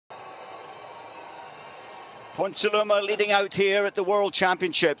Pokljuka leading out here at the World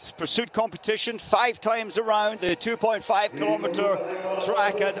Championships. Pursuit competition 5 times around the 2.5 kilometer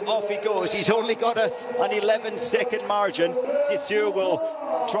track, and off he goes. He's only got an 11-second margin. Theresa will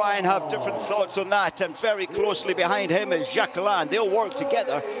try and have different thoughts on that, and very closely behind him is Jacquelin. They'll work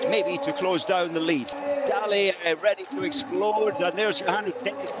together maybe to close down the lead. Dali ready to explode, and there's Johannes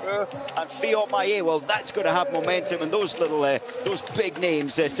Tingesbø and Fio Maye. Well, that's going to have momentum, and those big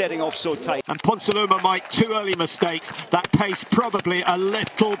names setting off so tight. And Pokljuka might 2 early mistakes. That pace probably a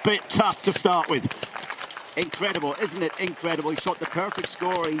little bit tough to start with. Incredible, isn't it? Incredible. He shot the perfect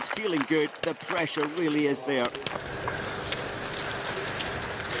score. He's feeling good. The pressure really is there.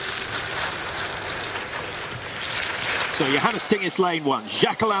 So Johannes Tinges lane 1,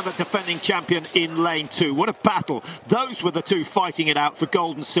 Jacquelin the defending champion in lane 2. What a battle. Those were the two fighting it out for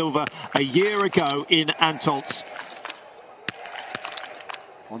gold and silver a year ago in Antolz.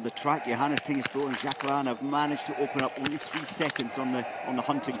 On the track, Johannes Tingesbø and Jacquelin have managed to open up only 3 seconds on the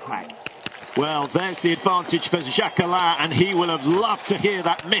hunting pack. Well, there's the advantage for Jacquelin, and he will have loved to hear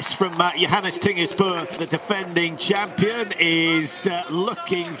that miss from Johannes Tingesbø. The defending champion is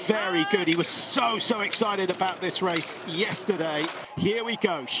looking very good. He was so excited about this race yesterday. Here we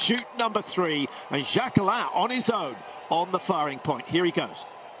go, shoot number 3, and Jacquelin on his own on the firing point. Here he goes.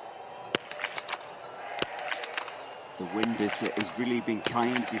 The wind has really been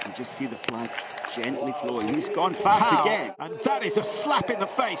kind. You can just see the flags gently flowing. He's gone fast again. And that is a slap in the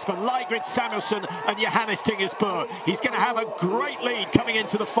face for Ligrid Samuelsson and Johannes Tingesbø. He's going to have a great lead coming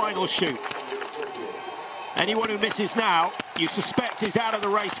into the final shoot. Anyone who misses now, you suspect is out of the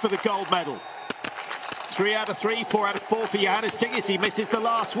race for the gold medal. 3 out of 3, 4 out of 4 for Johannes Tinges. He misses the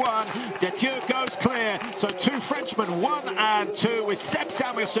last one. Detieu goes clear. So 2 Frenchmen, 1 and 2, with Seb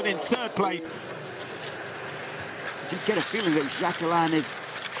Samuelsson in 3rd place. Just get a feeling that Jacquelin is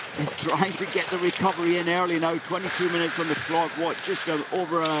trying to get the recovery in early now. 22 minutes on the clock. What, just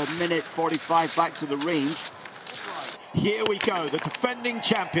over a minute 45 back to the range. Here we go, the defending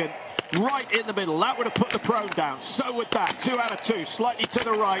champion right in the middle. That would have put the prone down. So would that. 2 out of 2, slightly to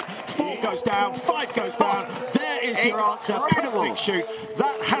the right. 4 goes down, 5 goes down. There is your answer. Perfect shoot.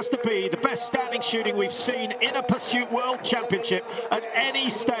 That has to be the best standing shooting we've seen in a Pursuit World Championship at any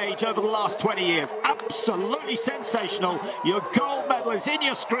stage over the last 20 years. Absolutely sensational. Your gold medal is in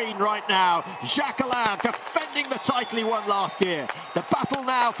your screen right now. Jacquelin defending the title he won last year. The battle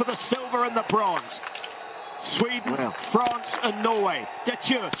now for the silver and the bronze. Sweden, France and Norway.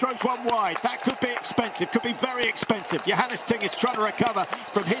 Detieu throws one wide. That could be expensive, could be very expensive. Johannes Tinges trying to recover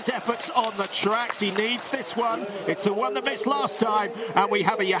from his efforts on the tracks. He needs this one. It's the one that missed last time. And we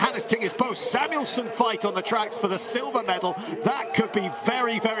have a Johannes Tingesbø Samuelsson fight on the tracks for the silver medal. That could be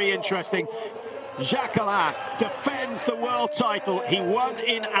very interesting. Jacquelin defends the world title he won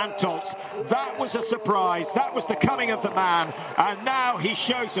in Antolz. That was a surprise. That was the coming of the man. And now he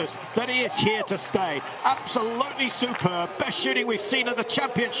shows us that he is here to stay. Absolutely superb. Best shooting we've seen at the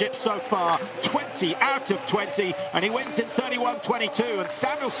championship so far. 20 out of 20. And he wins in 31-22. And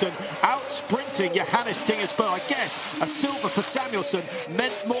Samuelsson out sprinting Johannes Tingesbø. I guess a silver for Samuelsson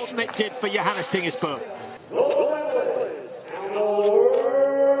meant more than it did for Johannes Tingesbø.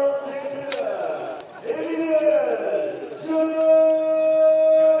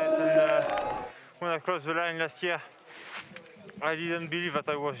 When I crossed the line last year, I didn't believe that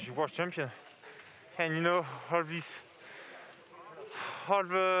I was world champion. And you know, all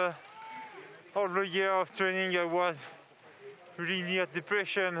the year of training, I was really near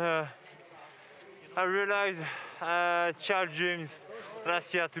depression. I realized child dreams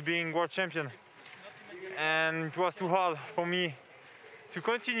last year to being world champion, and it was too hard for me to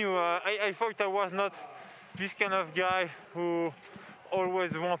continue. I thought I was not this kind of guy who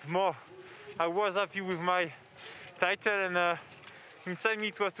always wants more. I was happy with my title, and inside me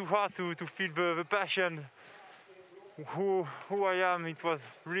it was too hard to feel the passion, who I am. It was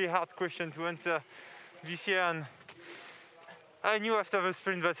really hard question to answer this year, and I knew after the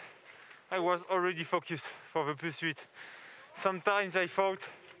sprint that I was already focused for the pursuit. Sometimes I thought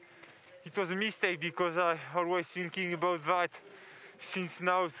it was a mistake because I always thinking about that since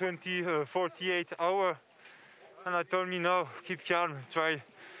now 48 hours, and I told me no, keep calm, try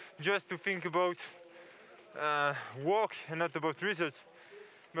just to think about work and not about results.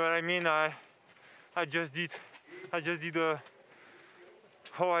 But I mean, I just did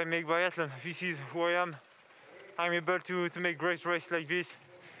how I make biathlon. This is who I am. I'm able to make great race like this.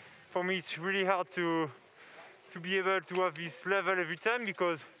 For me, it's really hard to be able to have this level every time,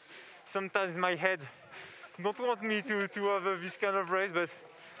 because sometimes my head don't want me to have this kind of race, but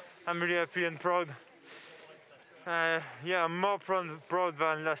I'm really happy and proud. Yeah, I'm more proud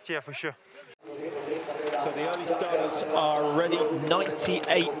than last year for sure. So the early starters are already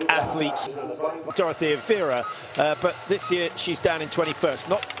 98 athletes. Dorothea Viera, but this year she's down in 21st.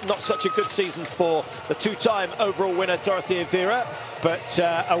 Not such a good season for the two-time overall winner Dorothea Viera, but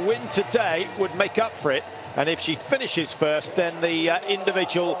a win today would make up for it. And if she finishes first, then the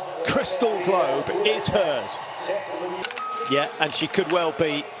individual crystal globe is hers. Yeah, and she could well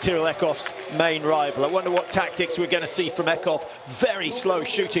be Tyrrell Eckhoff's main rival. I wonder what tactics we're going to see from Eckhoff. Very slow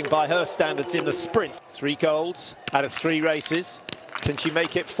shooting by her standards in the sprint. 3 golds out of 3 races. Can she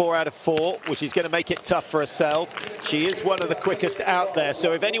make it 4 out of 4, which is going to make it tough for herself? She is one of the quickest out there,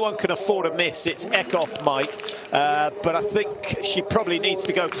 so if anyone can afford a miss, it's Eckhoff, Mike. But I think she probably needs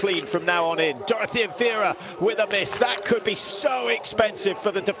to go clean from now on in. Dorothea Viera with a miss. That could be so expensive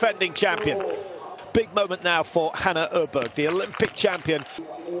for the defending champion. Big moment now for Hannah Öberg, the Olympic champion.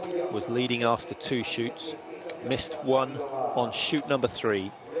 Was leading after 2 shoots, missed 1 on shoot number 3,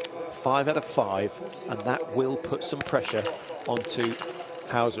 5 out of 5, and that will put some pressure onto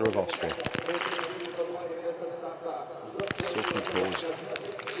Hauser of Austria. Silky pause.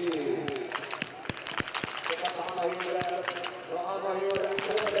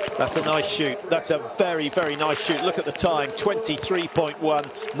 That's a nice shoot. That's a very, very nice shoot. Look at the time,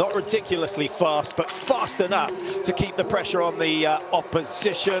 23.1. Not ridiculously fast, but fast enough to keep the pressure on the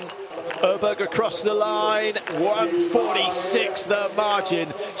opposition. Öberg across the line, 146 the margin.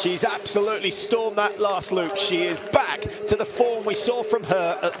 She's absolutely stormed that last loop. She is back to the form we saw from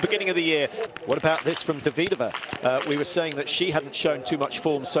her at the beginning of the year. What about this from Davidova? We were saying that she hadn't shown too much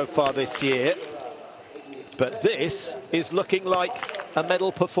form so far this year. But this is looking like a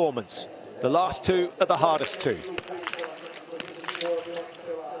medal performance. The last 2 are the hardest 2.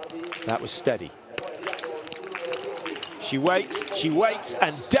 That was steady. She waits,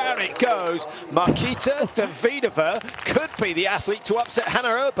 and down it goes. Markita Davidova could be the athlete to upset Hannah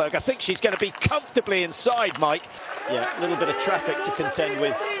Öberg. I think she's going to be comfortably inside, Mike. Yeah, a little bit of traffic to contend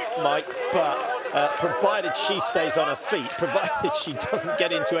with, Mike, but provided she stays on her feet, provided she doesn't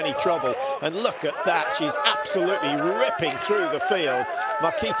get into any trouble. And look at that, she's absolutely ripping through the field.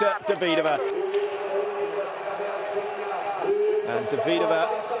 Markita Davidova. And Davidova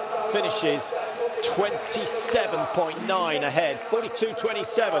finishes 27.9 ahead,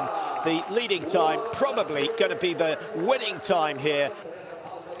 42.27, the leading time, probably going to be the winning time here.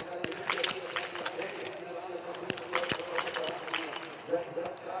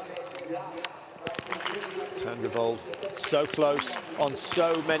 Tandrevold so close on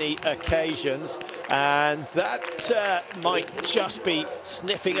so many occasions, and that might just be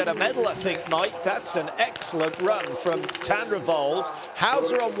sniffing at a medal, I think, Mike. That's an excellent run from Tandrevold.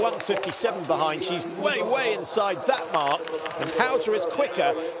 Hauser on 157 behind. She's way inside that mark, and Hauser is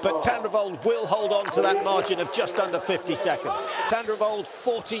quicker, but Tandrevold will hold on to that margin of just under 50 seconds. Tandrevold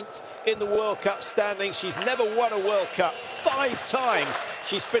 14th in the World Cup standing. She's never won a World Cup. 5 times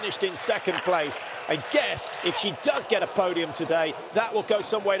she's finished in 2nd place. I guess if she does get a podium today, that will go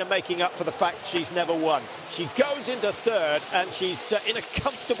some way to making up for the fact she's never won. She goes into 3rd, and she's in a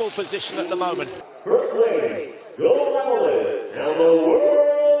comfortable position at the moment. First place, gold medalist, and the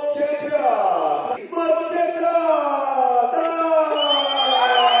world champion,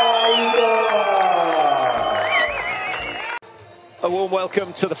 A warm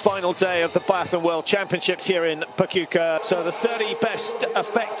welcome to the final day of the Biathlon World Championships here in Pokljuka. So the 30 best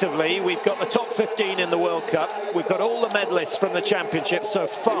effectively. We've got the top 15 in the World Cup. We've got all the medalists from the championships so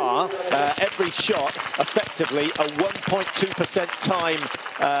far. Every shot effectively a 1.2% time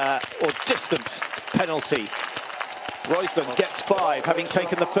or distance penalty. Roysman gets 5, having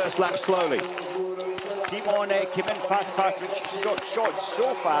taken the first lap slowly. Simone came in fast. She's got shot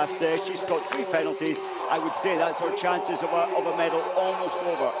so fast there. She's got 3 penalties. I would say that's her chances of a medal almost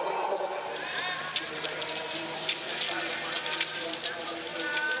over.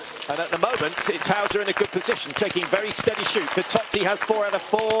 And at the moment, it's Hauser in a good position, taking very steady shoot. Vitozzi has 4 out of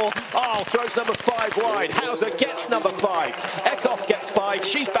 4. Oh, throws number 5 wide. Hauser gets number 5. Eckhoff gets 5.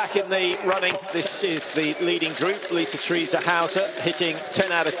 She's back in the running. This is the leading group. Theresa Hauser hitting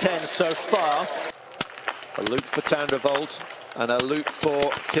 10 out of 10 so far. A loop for Tandrevold and a loop for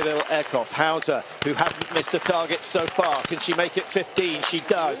Tyrrell Eckhoff. Hauser, who hasn't missed a target so far. Can she make it 15? She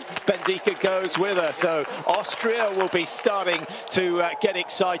does. Bendika goes with her. So Austria will be starting to get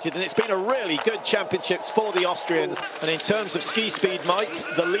excited. And it's been a really good championships for the Austrians. And in terms of ski speed, Mike,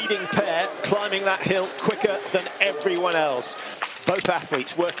 the leading pair climbing that hill quicker than everyone else. Both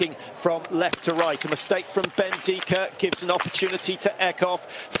athletes working from left to right. A mistake from Bendika gives an opportunity to Eckhoff.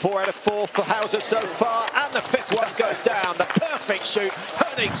 4 out of 4 for Hauser so far, and the 5th one goes down. The perfect shoot.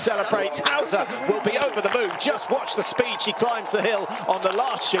 Herning celebrates. Hauser will be over the moon. Just watch the speed she climbs the hill on the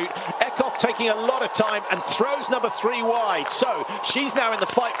last shoot. Eckhoff taking a lot of time and throws number 3 wide. So she's now in the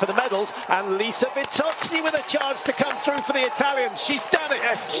fight for the medals, and Lisa Vitozzi with a chance to come through for the Italians. She's done it.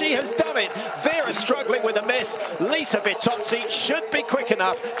 She has done it. Vera struggling with a miss. Lisa Vitozzi should be quick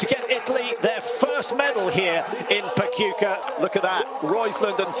enough to get Italy their first medal here in Pokljuka. Look at that.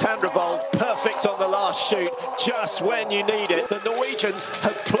 Roysland and Tandrevold perfect on the last shoot, just when you need it. The Norwegians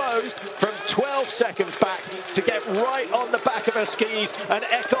have closed from 12 seconds back to get right on the back of her skis, and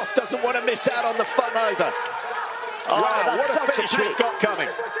Eckhoff doesn't want to miss out on the fun either. Wow, that's what a finish we've got coming.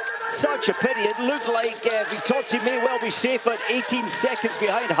 Such a pity. It looked like Vitozzi may well be safe at 18 seconds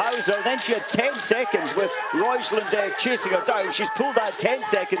behind Hauser. Then she had 10 seconds with Roysland chasing her down. She's pulled that 10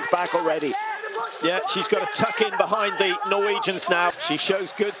 seconds back already. Yeah, she's got to tuck in behind the Norwegians now. She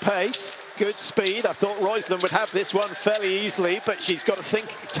shows good pace, good speed. I thought Roysland would have this one fairly easily, but she's got to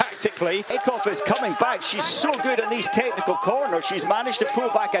think tactically. Eckhoff is coming back. She's so good in these technical corners. She's managed to pull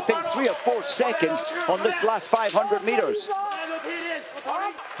back, I think, 3 or 4 seconds on this last 500 meters.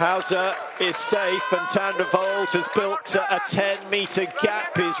 Hauser is safe, and Tandrevold has built a 10-meter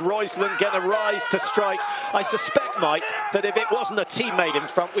gap. Is Roysland going to rise to strike? I suspect, Mike, that if it wasn't a teammate in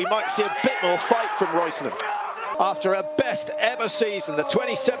front, we might see a bit more fight from Roysland. After her best ever season, the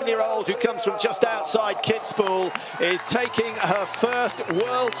 27-year-old who comes from just outside Kitzbühel is taking her first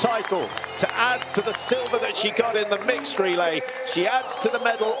world title to add to the silver that she got in the mixed relay. She adds to the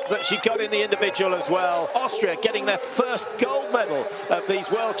medal that she got in the individual as well. Austria getting their first gold medal of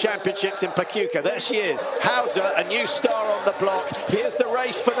these World Championships in Pokljuka. There she is, Hauser, a new star on the block. Here's the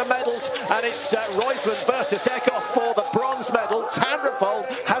race for the medals, and it's Roysland versus Eckhoff for the bronze medal. Tandrevold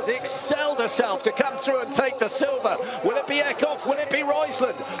has excelled herself to come through and take the silver. Will it be Eckhoff? Will it be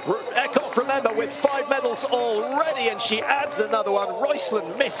Roysland? Eckhoff, remember, with 5 medals already, and she adds another one.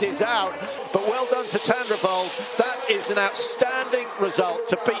 Roysland misses out, but well done to Tandrevold. That is an outstanding result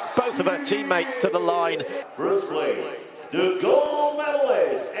to beat both of her teammates to the line. First place, the gold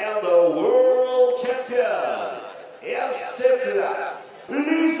medalist and the world champion,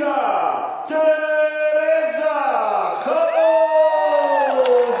 Lisa Theresa Hauser.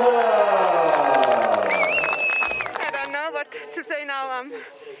 To say now,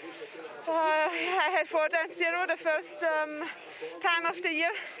 I had 4x0 the first time of the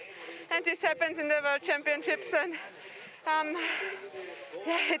year, and this happens in the World Championships, and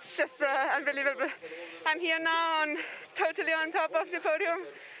yeah, it's just unbelievable. I'm here now, totally on top of the podium,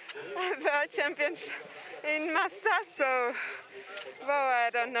 World Champion in master, so well, I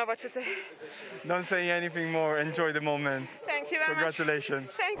don't know what to say. Don't say anything more, enjoy the moment. Thank you very Congratulations.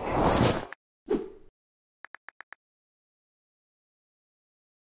 much. Thanks.